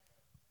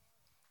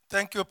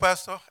Thank you,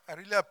 Pastor. I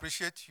really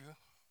appreciate you.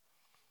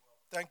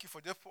 Thank you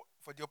for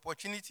the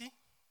opportunity.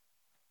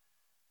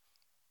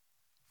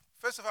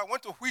 First of all, I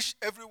want to wish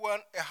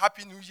everyone a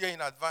happy new year in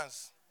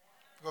advance.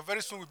 Because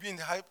very soon we'll be in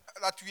the hype.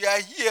 That we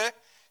are here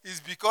is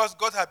because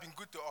God has been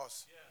good to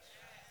us.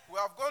 We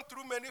have gone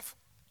through many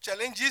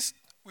challenges.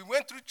 We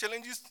went through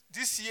challenges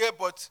this year,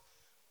 but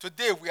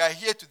today we are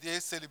here today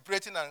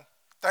celebrating and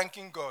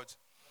thanking God.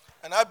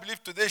 And I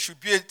believe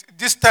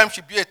this time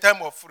should be a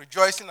time of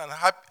rejoicing and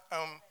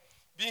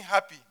being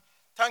happy,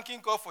 thanking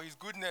God for His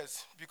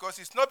goodness, because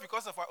it's not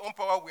because of our own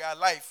power we are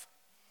alive.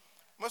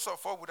 Most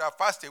of us would have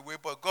passed away,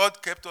 but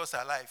God kept us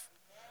alive.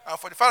 And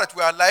for the fact that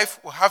we are alive,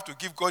 we have to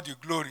give God the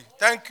glory.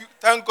 Thank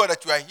God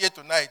that you are here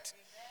tonight.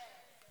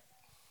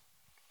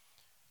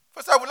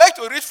 First, I would like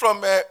to read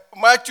from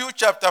Matthew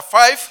chapter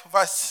 5,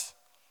 verse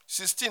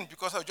 16,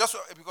 because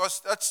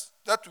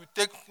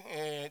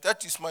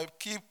that is my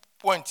key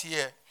point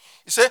here.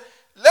 He said,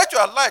 "Let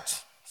your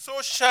light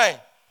so shine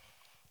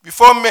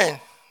before men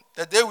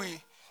that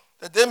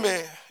they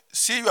may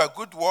see your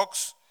good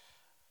works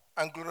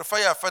and glorify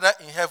your Father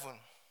in heaven."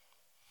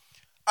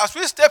 As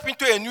we step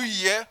into a new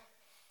year,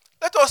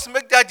 let us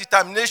make that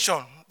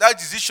determination, that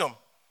decision,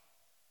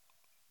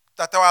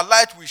 that our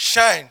light will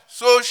shine,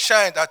 so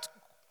shine that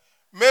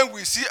men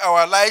will see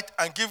our light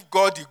and give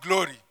God the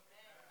glory.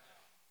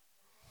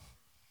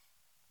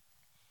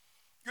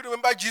 You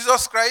remember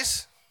Jesus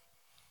Christ?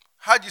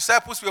 How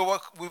disciples were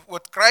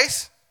with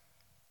Christ?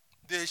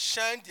 They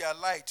shined their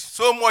light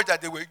so much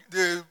that they were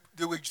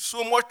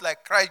so much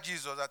like Christ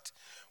Jesus that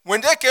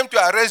when they came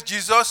to arrest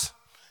Jesus,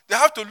 they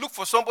have to look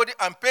for somebody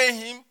and pay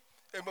him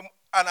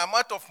an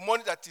amount of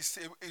money that you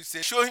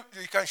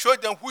can show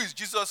them who is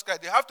Jesus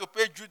Christ. They have to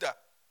pay Judah.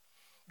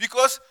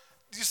 Because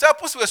the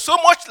disciples were so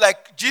much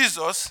like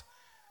Jesus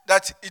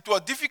that it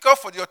was difficult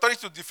for the authorities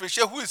to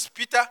differentiate who is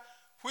Peter,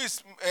 who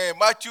is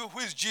Matthew, who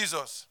is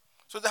Jesus.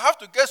 So they have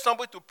to get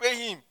somebody to pay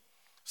him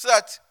so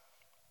that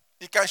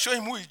he can show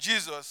him who is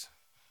Jesus.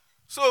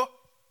 So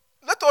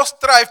let us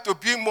strive to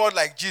be more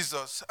like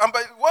Jesus. And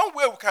by one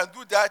way we can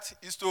do that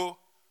is to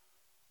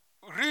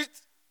read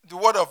the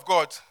Word of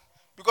God.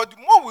 Because the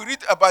more we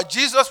read about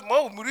Jesus, the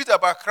more we read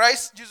about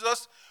Christ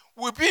Jesus,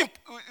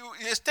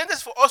 it's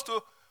tendency for us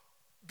to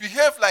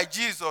behave like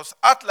Jesus,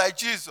 act like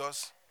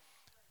Jesus.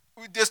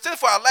 There's tendency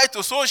for our light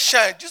to so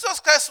shine. Jesus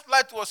Christ's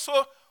light was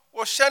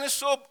shining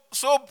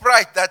so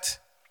bright that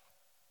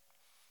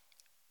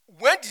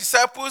when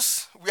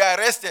disciples were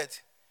arrested,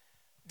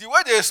 the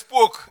way they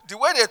spoke, the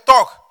way they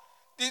talked,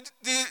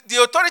 the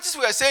authorities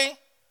were saying,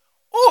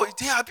 "Oh,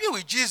 they have been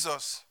with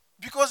Jesus."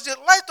 Because the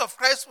light of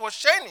Christ was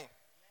shining,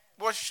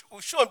 was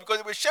shown, because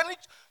they were shining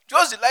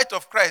just the light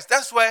of Christ.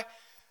 That's why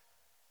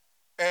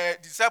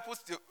disciples,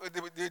 the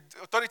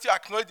authority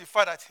acknowledged the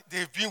fact that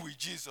they've been with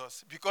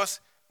Jesus.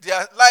 Because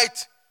their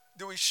light,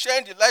 they will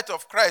shine the light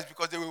of Christ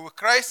because they were with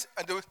Christ.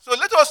 So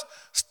let us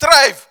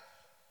strive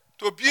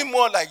to be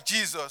more like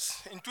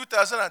Jesus in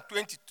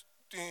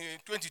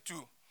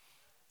 2022.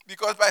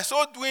 Because by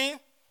so doing,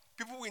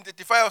 people will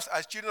identify us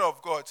as children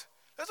of God.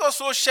 Let us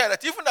also share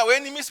that even our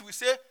enemies will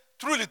say,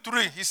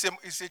 truly, he's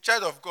a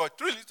child of God.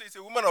 Truly, he's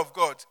a woman of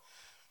God.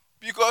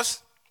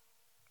 Because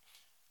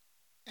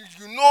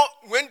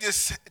when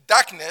there's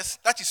darkness,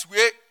 that is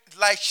where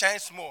light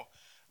shines more.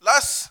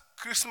 Last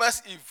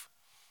Christmas Eve,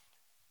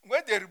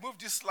 when they removed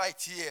this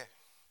light here,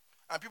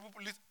 and people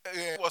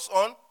was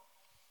on,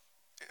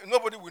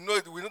 nobody will know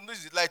it. We don't know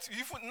the light.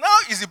 Now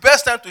is the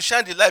best time to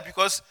shine the light,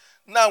 because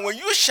now when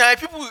you shine,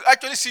 people will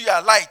actually see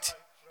your light.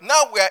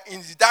 Now we are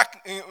in the dark.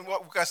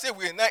 We can say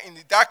we are now in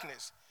the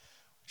darkness.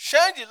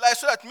 Shine the light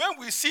so that men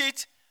will see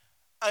it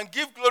and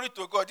give glory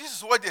to God. This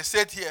is what they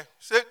said here.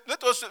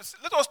 Let us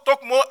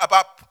talk more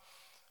about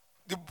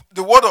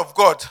the word of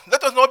God.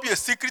 Let us not be a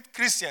secret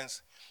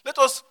Christians. Let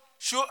us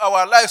show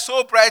our light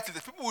so brightly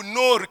that people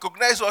will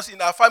recognize us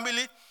in our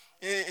family,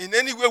 in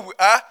any way we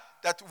are,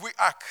 that we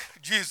are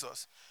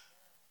Jesus.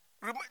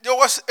 There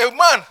was a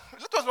man.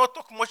 Let us not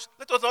talk much.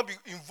 Let us not be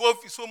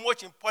involved so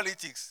much in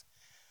politics,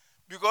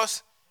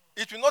 because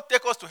it will not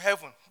take us to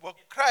heaven. But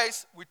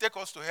Christ will take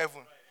us to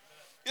heaven.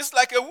 It's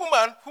like a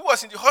woman who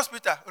was in the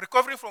hospital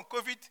recovering from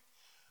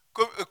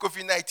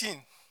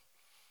COVID-19.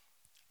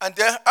 And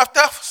then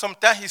after some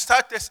time, he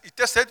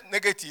tested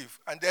negative.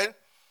 And then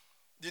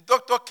the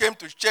doctor came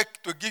to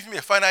give him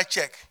a final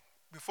check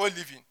before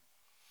leaving.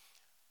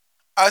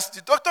 As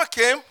the doctor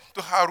came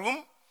to her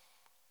room,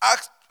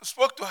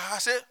 spoke to her,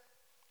 said,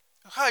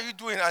 "How are you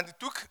doing?" And he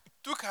took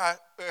her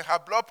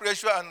blood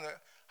pressure and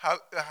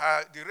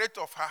the rate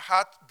of her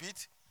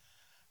heartbeat.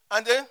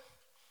 And then,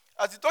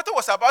 as the doctor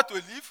was about to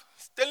leave,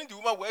 telling the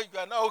woman, "Well, you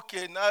are now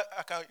okay. Now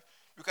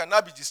you can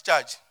now be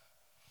discharged."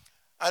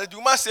 And the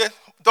woman said,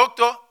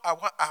 "Doctor, I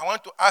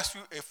want to ask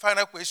you a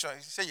final question."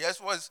 He said, "Yes."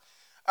 Was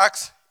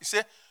asked. He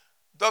said,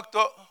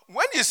 "Doctor,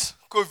 when is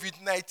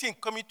COVID-19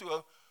 coming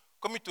to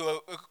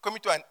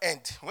an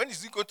end? When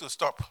is it going to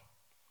stop?"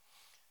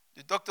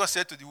 The doctor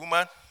said to the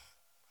woman,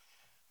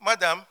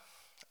 "Madam,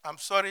 I'm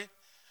sorry.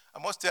 I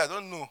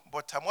don't know,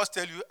 but I must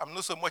tell you, I'm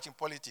not so much in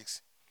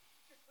politics.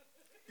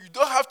 You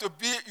don't have to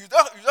be, you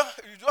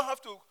don't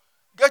have to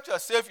get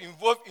yourself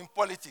involved in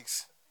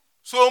politics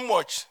so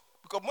much.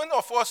 Because many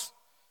of us,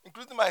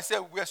 including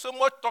myself, we are so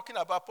much talking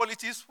about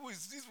politics. Who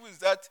is this? Who is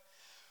that?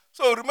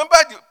 So remember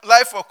the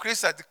life of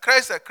Christ, the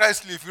Christ that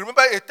Christ lived. You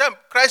remember a time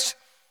Christ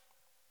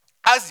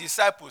asked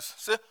disciples,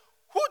 say,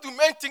 who do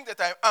men think that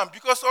I am?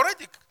 Because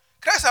already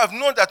Christ have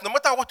known that no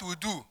matter what we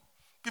do,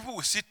 people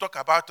will still talk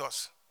about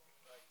us.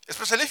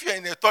 Especially if you're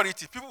in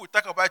authority, people will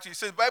talk about you.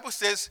 So the Bible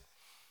says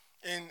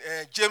in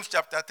James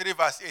chapter 3,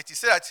 verse 8, it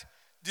says that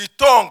the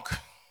tongue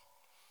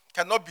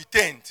cannot be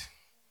tamed,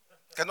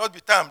 cannot be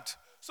tamed.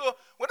 So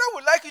whether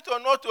we like it or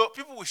not,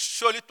 people will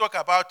surely talk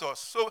about us.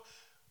 So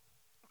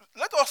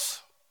let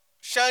us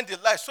shine the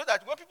light so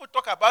that when people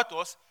talk about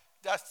us,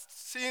 they are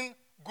seeing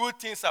good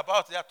things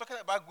about us. They are talking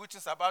about good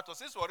things about us.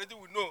 Since already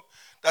we know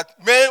that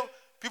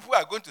people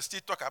are going to still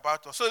talk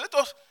about us. So let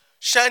us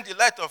shine the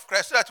light of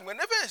Christ so that when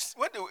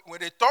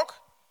they talk,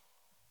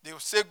 they will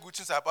say good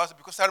things about us.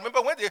 Because I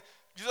remember when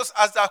Jesus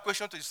asked that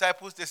question to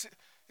disciples, they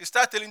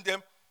start telling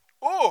them,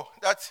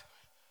 that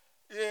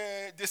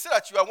they say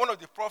that you are one of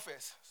the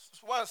prophets.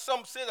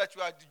 Some say that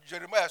you are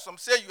Jeremiah. Some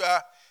say you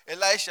are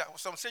Elisha.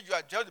 Some say you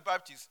are John the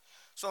Baptist.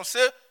 Some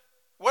say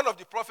one of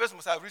the prophets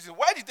must have risen.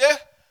 Why did they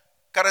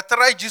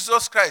characterize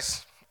Jesus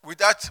Christ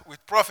with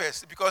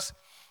prophets? Because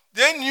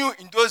they knew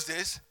in those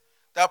days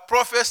that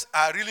prophets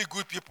are really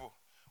good people.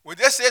 When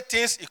they say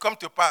things, it comes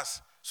to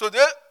pass. So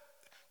they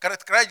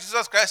characterize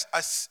Jesus Christ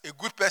as a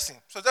good person.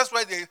 So that's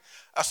why they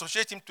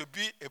associate him to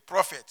be a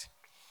prophet.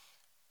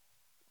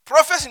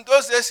 Prophets in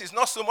those days is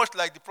not so much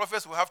like the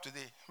prophets we have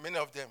today, many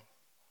of them.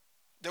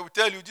 They will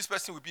tell you this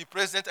person will be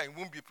president and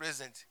won't be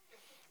president.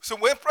 So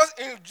when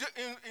in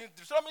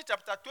Deuteronomy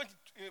chapter 20,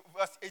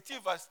 verse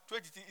 18, verse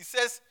 20, it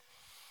says,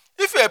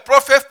 if a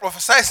prophet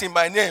prophesies in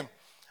my name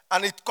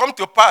and it come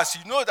to pass,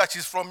 you know that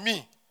it's from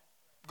me.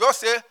 God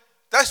said,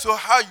 that's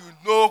how you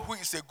know who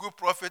is a good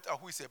prophet and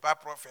who is a bad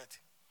prophet.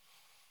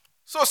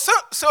 So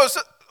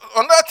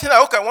another thing I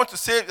want to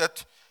say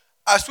that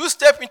as we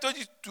step into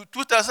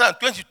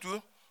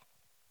 2022,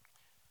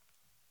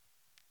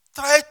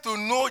 try to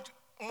know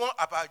more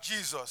about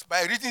Jesus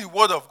by reading the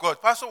Word of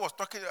God. Pastor was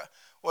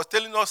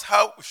telling us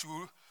how we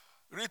should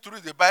read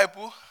through the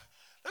Bible.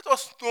 Let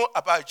us know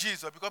about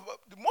Jesus, because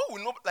the more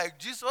we know like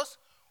Jesus,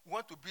 we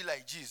want to be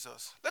like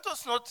Jesus. Let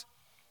us not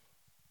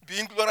be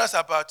ignorant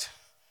about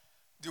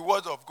the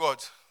Word of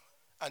God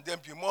and then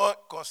be more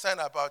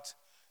concerned about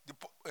the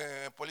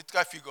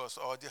political figures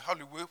or the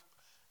Hollywood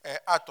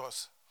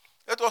actors.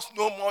 Let us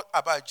know more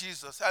about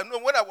Jesus. I know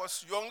when I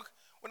was young,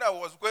 when I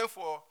was going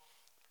for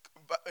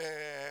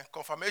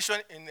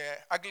confirmation in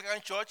Anglican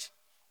church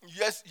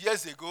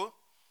years ago,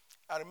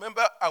 I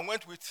remember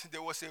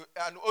there was an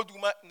old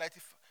woman,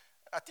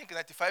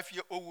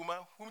 95-year-old woman,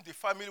 whom the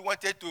family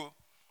wanted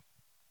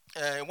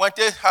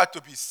her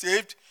to be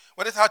saved,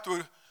 wanted her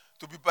to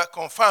be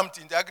confirmed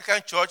in the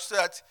Anglican church so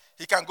that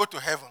he can go to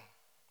heaven.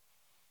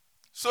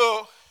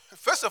 So,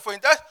 first of all,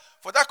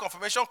 for that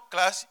confirmation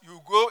class, you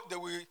go,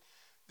 the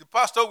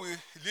pastor will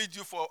lead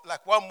you for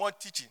like 1 month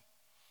teaching.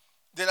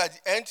 Then at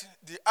the end,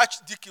 the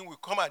archdeacon will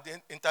come and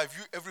then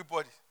interview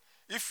everybody.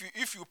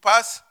 If you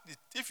pass the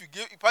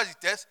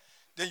test,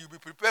 then you'll be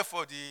prepared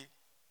for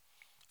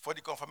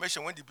the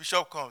confirmation when the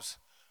bishop comes.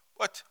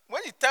 But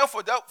when the time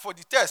for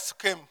the test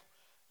came,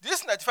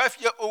 this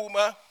 95-year-old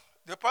woman,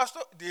 the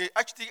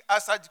archdeacon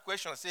asked her the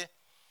question, say,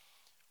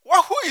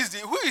 who is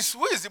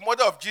the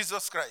mother of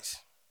Jesus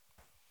Christ?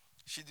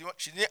 She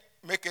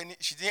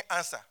didn't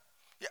answer.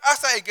 He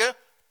asked her again,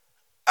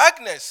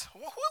 Agnes,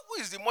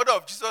 who is the mother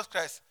of Jesus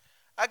Christ?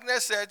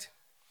 Agnes said,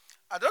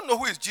 I don't know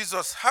who is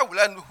Jesus. How will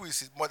I know who is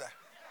his mother?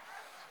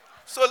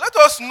 So let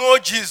us know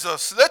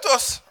Jesus. Let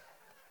us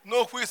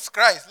know who is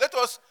Christ. Let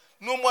us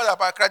know more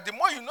about Christ. The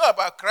more you know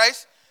about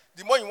Christ,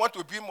 the more you want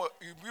to be more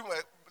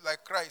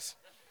like Christ.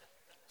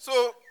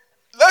 So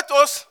let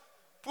us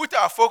put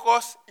our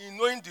focus in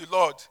knowing the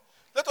Lord.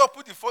 Let us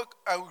put the focus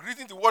on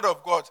reading the Word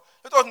of God.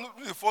 Let us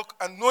put the focus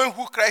on knowing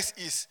who Christ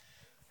is,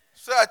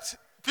 so that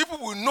people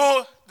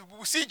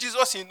will see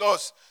Jesus in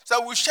us.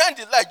 So we shine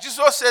the light.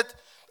 Jesus said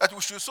that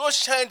we should so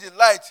shine the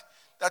light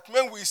that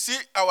men will see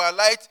our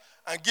light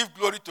and give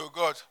glory to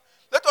God.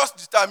 Let us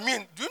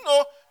determine. Do you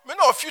know,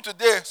 many of you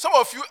today, some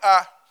of you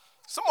are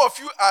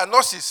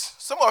nurses.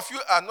 Some of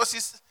you are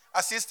nurses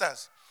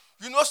assistants.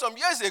 You know, some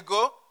years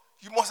ago,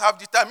 you must have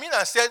determined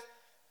and said,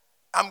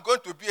 I'm going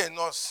to be a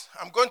nurse.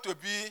 I'm going to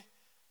be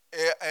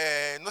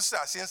a nurse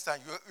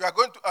assistant.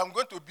 I'm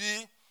going to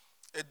be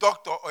a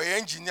doctor or an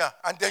engineer,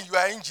 and then you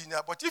are an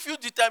engineer. But if you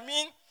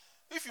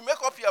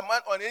make up your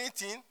mind on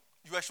anything,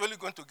 you are surely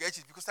going to get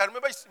it. Because I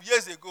remember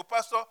years ago,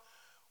 Pastor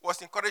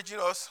was encouraging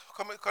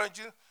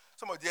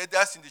some of the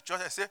elders in the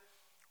church. I said,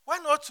 why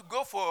not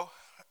go for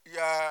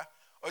your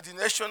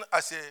ordination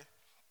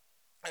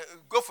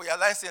go for your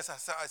license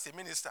as a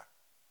minister?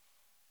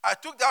 I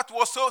took that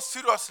word so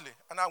seriously,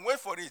 and I went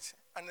for it.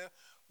 And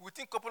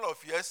within a couple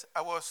of years,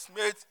 I was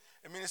made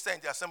a minister in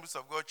the Assemblies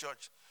of God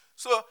Church.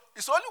 So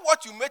it's only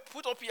what you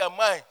put up in your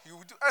mind you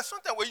will do. And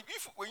sometimes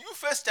when you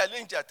face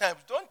challenge at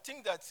times, don't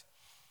think that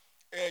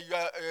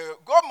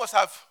God must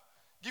have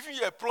given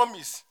you a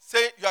promise,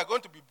 saying you are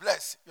going to be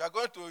blessed. You are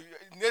going to,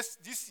 next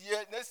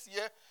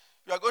year,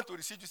 you are going to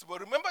receive this. But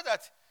remember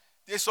that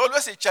there's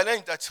always a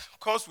challenge that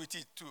comes with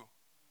it too.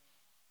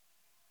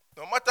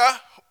 No matter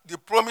the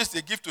promise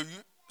they give to you,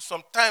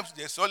 sometimes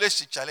there's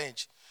always a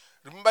challenge.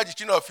 Remember the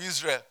children of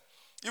Israel.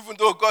 Even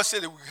though God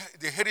said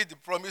they inherit the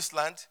promised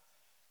land,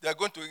 they are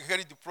going to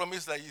inherit the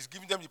promised land. He's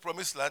giving them the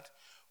promised land,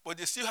 but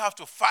they still have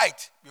to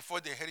fight before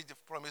they inherit the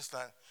promised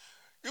land.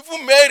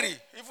 Even Mary,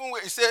 even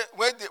when he said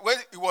when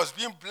he was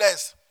being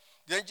blessed,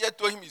 the angel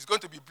told him he's going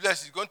to be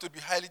blessed, he's going to be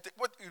highly.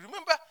 But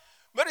remember,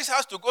 Mary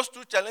has to go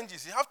through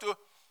challenges.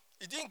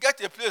 He didn't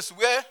get a place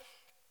where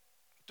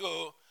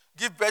to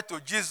give birth to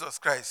Jesus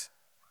Christ.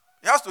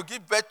 He has to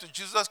give birth to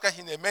Jesus Christ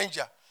in a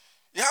manger.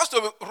 He has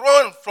to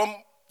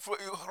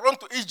run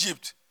to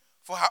Egypt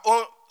for her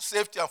own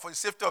safety and for the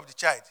safety of the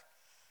child.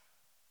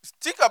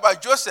 Think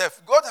about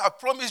Joseph. God had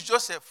promised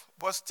Joseph,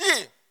 but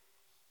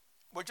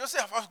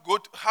Joseph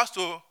has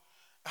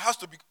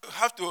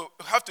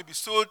to be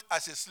sold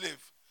as a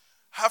slave.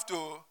 Have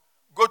to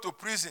go to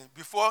prison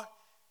before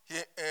he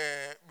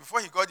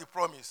got the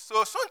promise.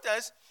 So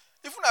sometimes,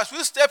 even as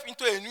we step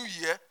into a new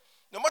year,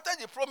 no matter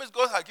the promise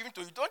God has given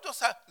to you, don't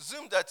just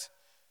assume that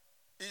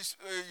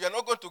you're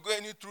not going to go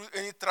through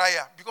any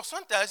trial. Because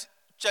sometimes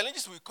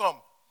challenges will come.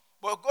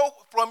 But God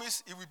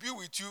promised He will be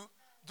with you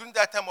during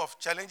that time of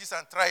challenges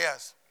and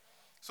trials.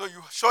 So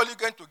you're surely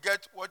going to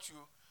get what you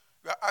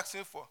are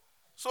asking for.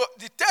 So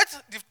the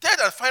third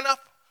and final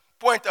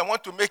point I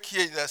want to make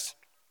here is this.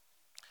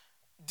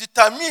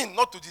 Determine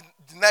not to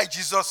deny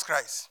Jesus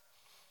Christ.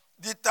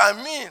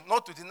 Determine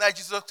not to deny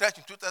Jesus Christ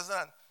in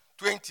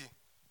 2020.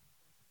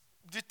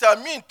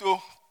 Determine to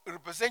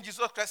represent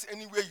Jesus Christ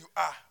anywhere you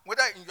are,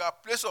 whether in your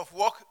place of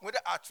work, whether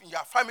in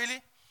your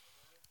family.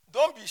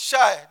 Don't be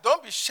shy.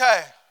 Don't be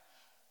shy.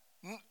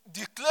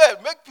 Declare,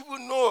 make people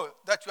know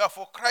that you are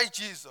for Christ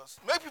Jesus.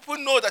 Make people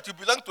know that you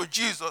belong to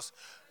Jesus.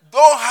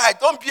 Don't hide.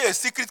 Don't be a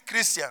secret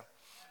Christian.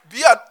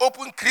 Be an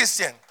open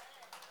Christian.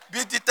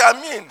 Be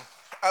determined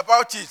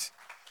about it.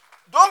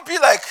 Don't be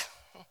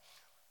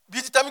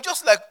determined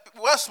just like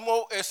a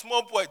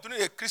small boy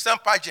doing a Christian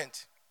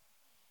pageant.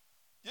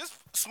 This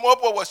small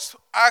boy was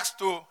asked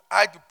to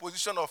hide the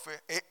position of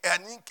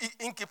an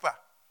innkeeper.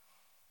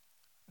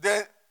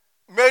 Then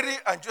Mary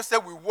and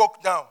Joseph will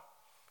walk down,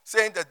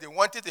 saying that they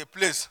wanted a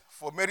place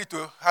for Mary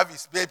to have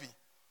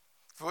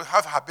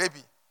her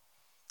baby.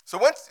 So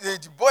when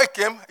the boy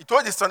came, he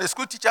told the Sunday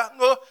school teacher,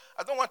 no,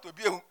 I don't want to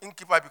be an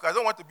innkeeper because I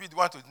don't want to be the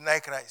one to deny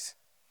Christ.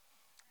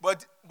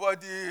 But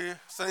the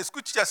Sunday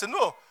school teacher said,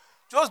 no,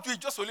 just do it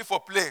just only for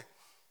play.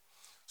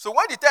 So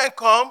when the time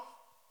came,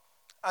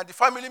 and the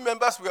family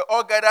members were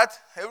all gathered,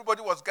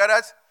 everybody was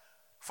gathered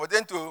for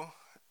them to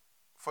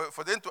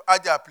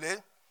add their play.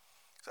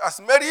 So as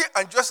Mary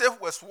and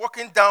Joseph was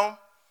walking down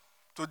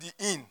to the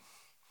inn,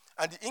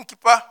 and the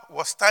innkeeper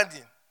was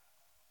standing,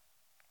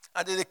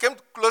 and then they came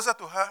closer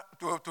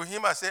to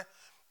him and said,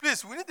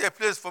 please, we need a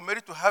place for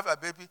Mary to have a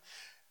baby.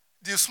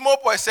 The small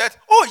boy said,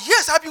 oh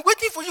yes, I've been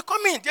waiting for you.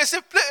 Come in. There's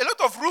a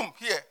lot of room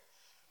here.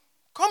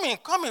 Come in.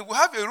 We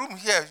have a room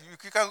here. You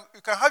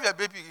can have your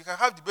baby. You can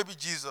have the baby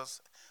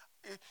Jesus.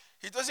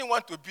 He doesn't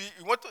want to be,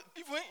 even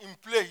in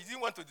play, he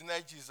didn't want to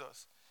deny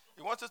Jesus.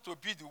 He wanted to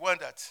be the one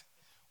that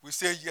will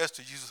say yes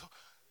to Jesus.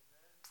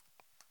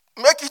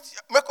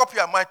 Make up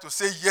your mind to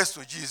say yes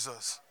to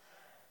Jesus.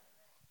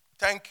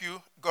 Thank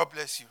you. God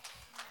bless you.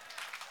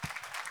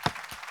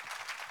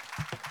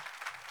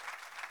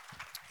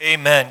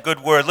 Amen.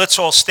 Good word. Let's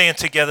all stand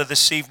together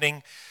this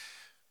evening.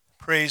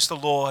 Praise the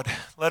Lord.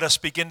 Let us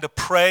begin to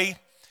pray.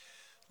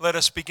 Let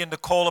us begin to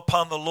call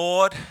upon the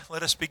Lord.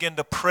 Let us begin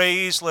to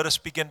praise. Let us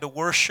begin to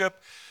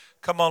worship.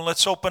 Come on,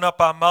 let's open up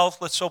our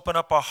mouth. Let's open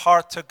up our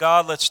heart to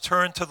God. Let's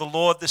turn to the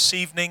Lord this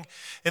evening.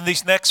 In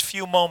these next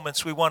few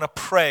moments, we want to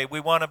pray.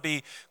 We want to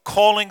be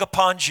calling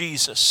upon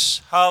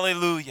Jesus.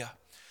 Hallelujah.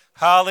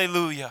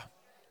 Hallelujah.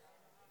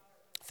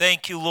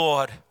 Thank you,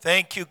 Lord.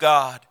 Thank you,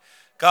 God.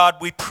 God,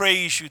 we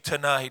praise you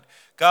tonight.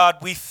 God,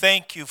 we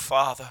thank you,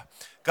 Father.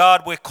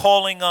 God, we're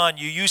calling on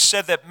you. You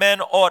said that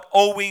men ought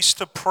always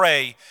to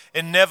pray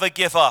and never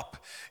give up.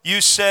 You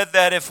said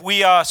that if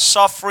we are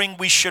suffering,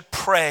 we should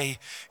pray.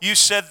 You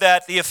said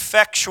that the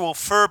effectual,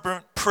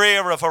 fervent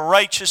prayer of a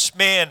righteous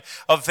man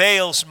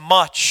avails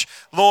much.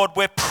 Lord,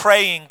 we're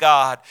praying,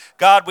 God.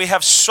 God, we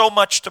have so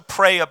much to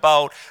pray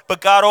about. But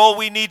God, all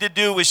we need to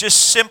do is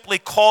just simply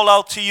call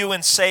out to you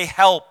and say,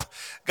 help.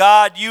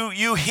 God,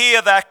 you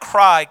hear that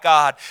cry,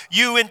 God.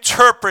 You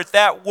interpret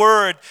that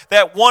word,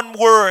 that one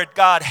word,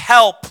 God,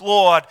 help,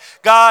 Lord.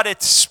 God,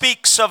 it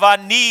speaks of our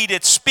need.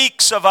 It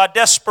speaks of our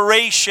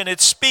desperation. It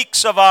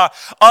speaks of our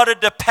utter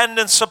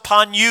dependence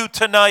upon you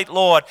tonight,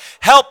 Lord.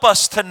 Help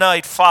us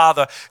tonight,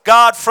 Father.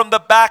 God, from the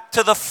back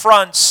to the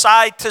front,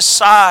 side to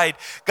side.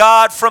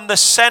 God, from the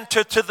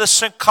center to the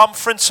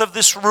circumference of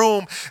this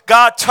room.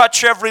 God,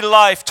 touch every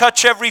life.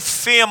 Touch every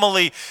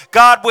family.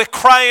 God, we're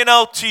crying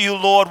out to you,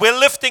 Lord. We're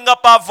lifting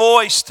up our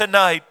voice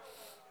tonight.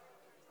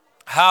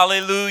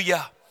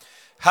 Hallelujah.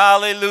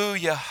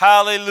 Hallelujah.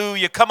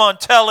 Hallelujah. Come on,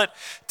 tell it.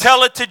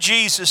 Tell it to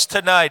Jesus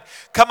tonight.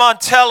 Come on,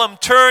 tell him.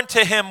 Turn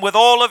to him with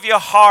all of your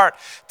heart.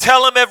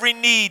 Tell him every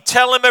need.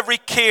 Tell him every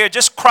care.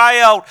 Just cry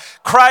out.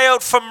 Cry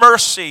out for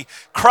mercy.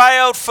 Cry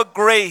out for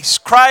grace.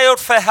 Cry out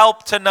for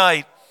help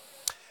tonight.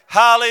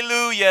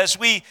 Hallelujah.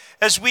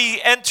 As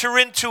we enter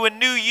into a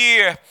new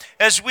year,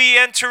 as we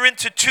enter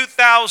into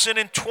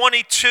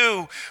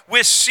 2022,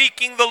 we're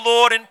seeking the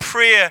Lord in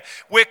prayer.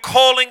 We're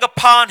calling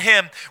upon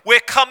him. We're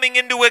coming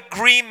into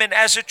agreement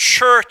as a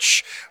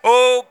church.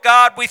 Oh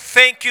God, we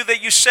thank you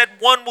that you said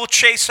one will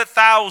chase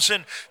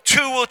 1,000,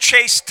 two will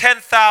chase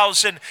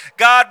 10,000.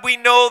 God, we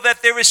know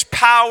that there is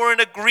power in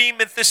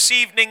agreement this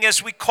evening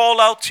as we call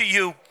out to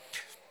you.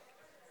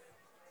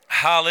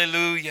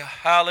 Hallelujah.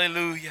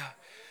 Hallelujah.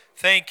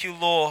 Thank you,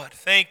 Lord.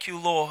 Thank you,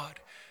 Lord.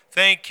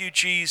 Thank you,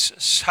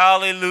 Jesus.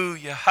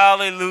 Hallelujah.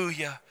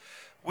 Hallelujah.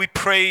 We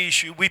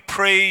praise you. We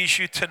praise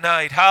you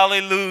tonight.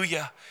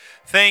 Hallelujah.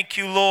 Thank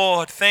you,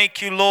 Lord.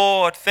 Thank you,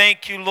 Lord.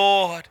 Thank you,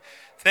 Lord.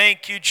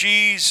 Thank you,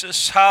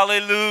 Jesus.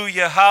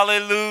 Hallelujah.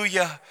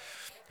 Hallelujah.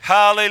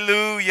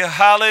 Hallelujah.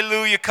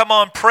 Hallelujah. Come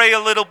on, pray a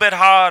little bit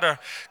harder.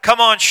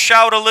 Come on,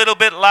 shout a little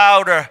bit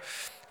louder.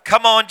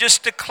 Come on,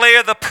 just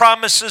declare the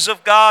promises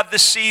of God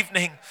this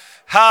evening.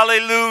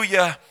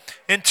 Hallelujah.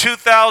 In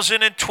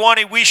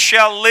 2020, we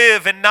shall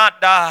live and not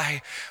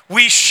die.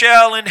 We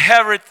shall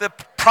inherit the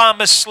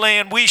promised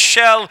land. We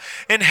shall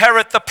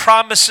inherit the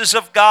promises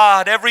of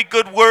God. Every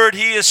good word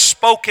he has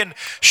spoken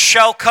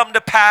shall come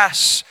to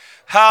pass.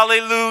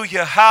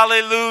 Hallelujah.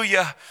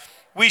 Hallelujah.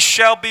 We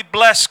shall be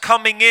blessed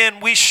coming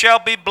in. We shall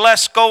be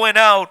blessed going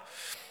out.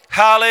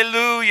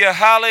 Hallelujah.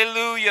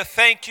 Hallelujah.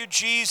 Thank you,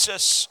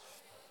 Jesus.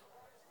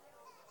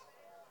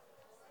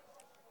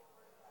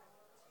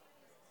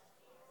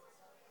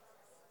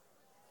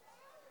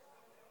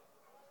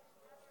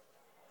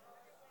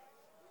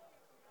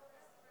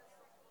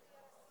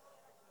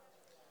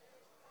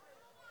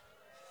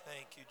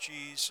 Thank you,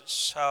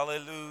 Jesus.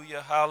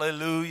 Hallelujah,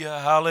 hallelujah,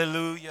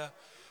 hallelujah.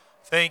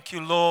 Thank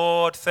you,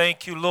 Lord.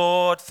 Thank you,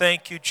 Lord.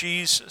 Thank you,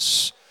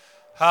 Jesus.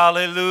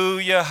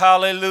 Hallelujah,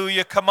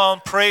 hallelujah. Come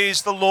on,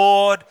 praise the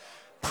Lord.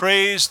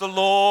 Praise the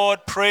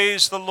Lord.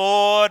 Praise the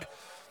Lord.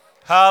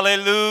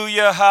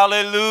 Hallelujah,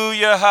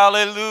 hallelujah,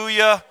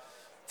 hallelujah.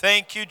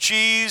 Thank you,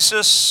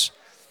 Jesus.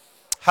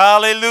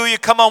 Hallelujah.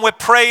 Come on, we're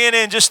praying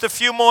in just a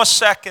few more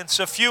seconds.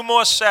 A few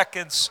more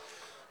seconds.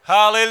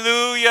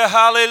 Hallelujah,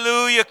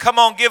 hallelujah. Come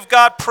on, give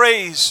God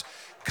praise.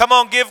 Come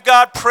on, give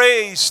God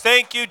praise.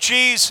 Thank you,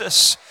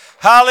 Jesus.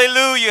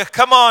 Hallelujah.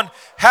 Come on,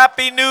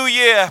 Happy New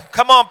Year.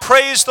 Come on,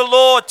 praise the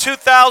Lord.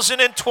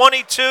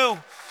 2022.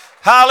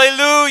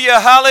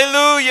 Hallelujah,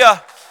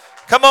 hallelujah.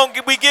 Come on,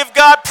 we give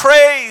God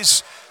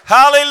praise.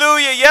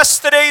 Hallelujah.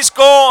 Yesterday's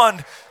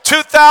gone.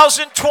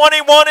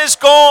 2021 is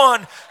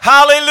gone.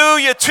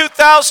 Hallelujah.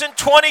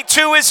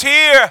 2022 is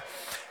here.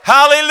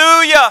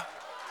 Hallelujah.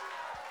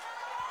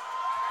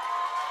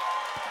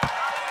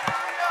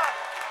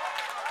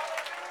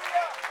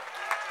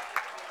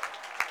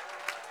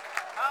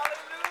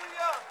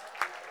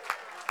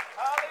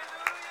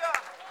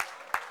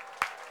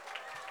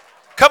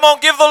 Come on,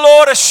 give the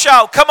Lord a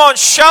shout. Come on,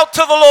 shout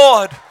to the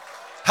Lord.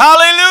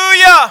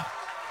 Hallelujah.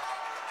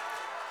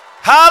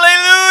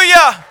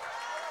 Hallelujah.